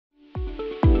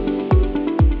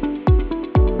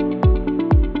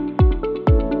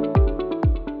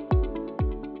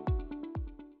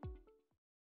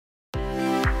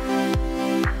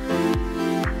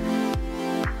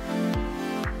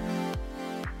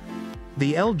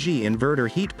The LG inverter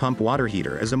heat pump water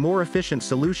heater is a more efficient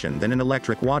solution than an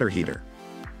electric water heater.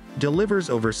 Delivers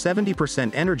over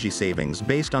 70% energy savings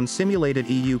based on simulated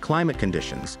EU climate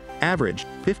conditions, average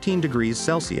 15 degrees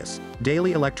Celsius,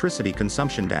 daily electricity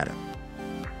consumption data.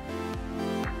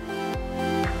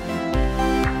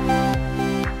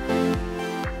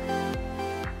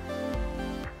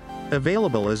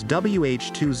 Available as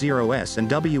WH20S and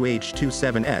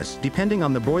WH27S depending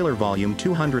on the boiler volume,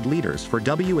 200 liters for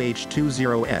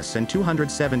WH20S and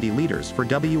 270 liters for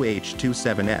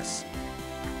WH27S.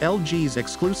 LG's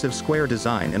exclusive square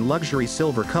design and luxury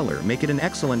silver color make it an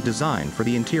excellent design for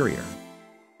the interior.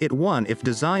 It won IF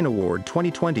Design Award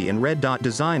 2020 and Red Dot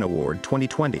Design Award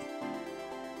 2020.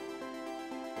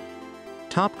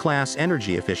 Top-class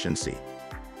energy efficiency.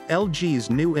 LG's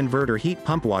new inverter heat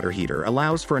pump water heater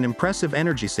allows for an impressive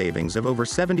energy savings of over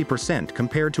 70%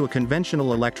 compared to a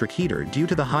conventional electric heater due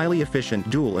to the highly efficient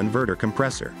dual inverter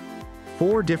compressor.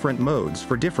 4 different modes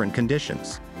for different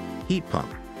conditions. Heat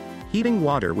pump. Heating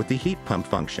water with the heat pump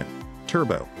function.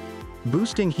 Turbo.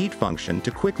 Boosting heat function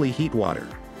to quickly heat water.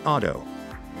 Auto.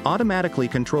 Automatically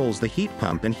controls the heat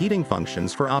pump and heating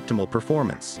functions for optimal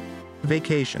performance.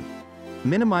 Vacation.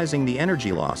 Minimizing the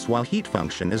energy loss while heat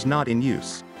function is not in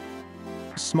use.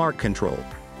 Smart control.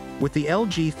 With the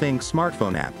LG Think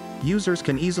smartphone app, users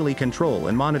can easily control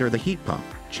and monitor the heat pump,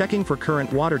 checking for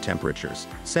current water temperatures,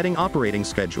 setting operating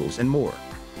schedules and more.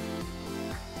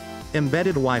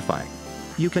 Embedded Wi-Fi.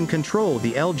 You can control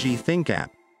the LG Think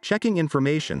app, checking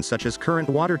information such as current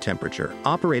water temperature,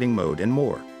 operating mode and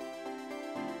more.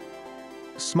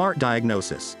 Smart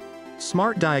Diagnosis.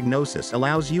 Smart Diagnosis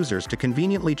allows users to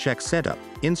conveniently check setup,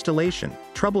 installation,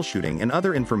 troubleshooting and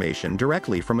other information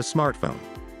directly from a smartphone.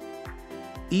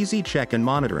 Easy check and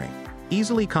monitoring.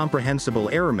 Easily comprehensible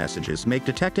error messages make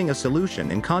detecting a solution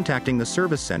and contacting the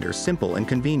service center simple and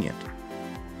convenient.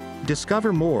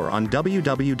 Discover more on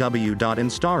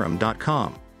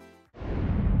www.instarom.com.